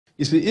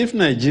You see, if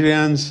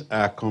Nigerians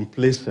are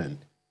complacent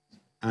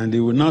and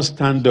they will not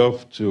stand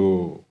up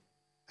to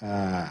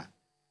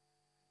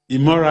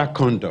immoral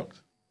conduct,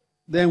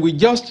 then we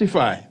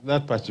justify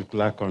that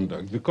particular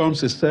conduct. It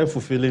becomes a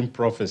self-fulfilling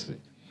prophecy.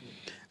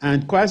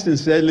 And quite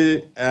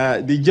sincerely,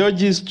 the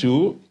judges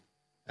too,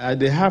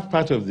 they have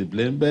part of the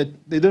blame, but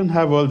they don't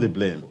have all the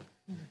blame.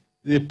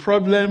 The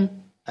problem,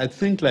 I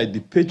think, like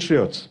the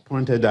patriots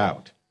pointed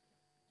out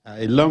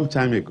a long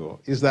time ago,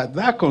 is that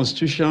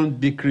Constitution,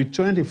 Decree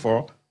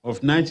 24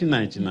 of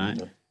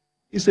 1999,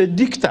 is a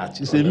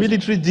diktat. It's a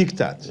military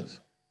diktat. Yes.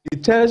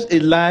 It tells a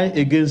lie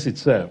against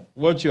itself,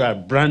 what you are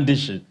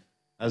brandishing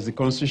as the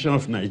Constitution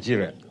of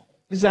Nigeria.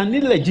 It's an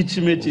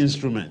illegitimate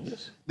instrument.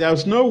 Yes.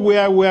 There's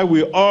nowhere where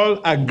we all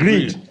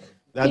agreed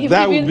that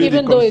that would be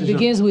even the though it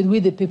begins with "we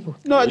the people."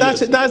 No,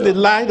 that's the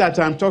lie that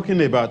I'm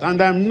talking about. And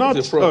I'm not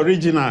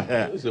original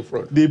here. It's a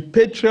fraud. The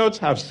patriots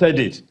have said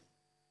it.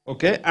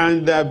 Okay?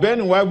 And Ben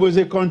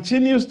Oyebode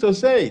continues to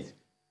say it.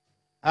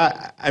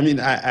 I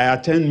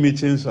attend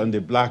meetings on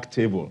the black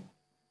table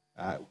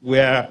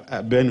where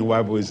Ben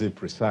Oyebode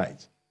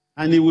presides.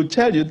 And he will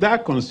tell you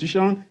that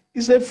Constitution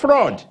is a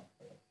fraud.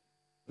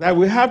 That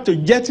we have to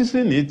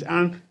jettison it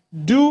and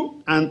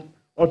do an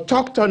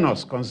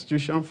autochthonous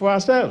Constitution for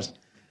ourselves.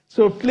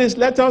 So please,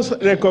 let us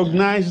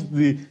recognize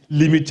the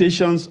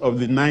limitations of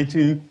the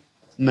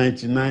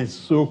 1999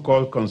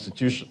 so-called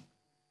Constitution.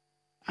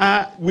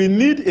 We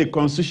need a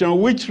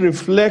Constitution which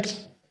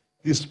reflects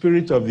the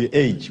spirit of the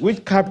age,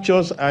 which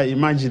captures our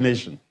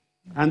imagination.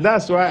 And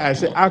that's why I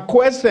say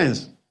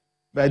acquiescence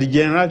by the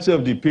generality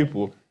of the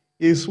people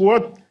is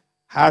what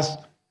has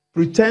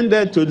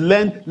pretended to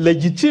lend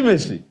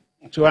legitimacy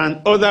to an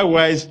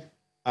otherwise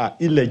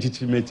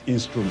illegitimate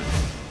instrument.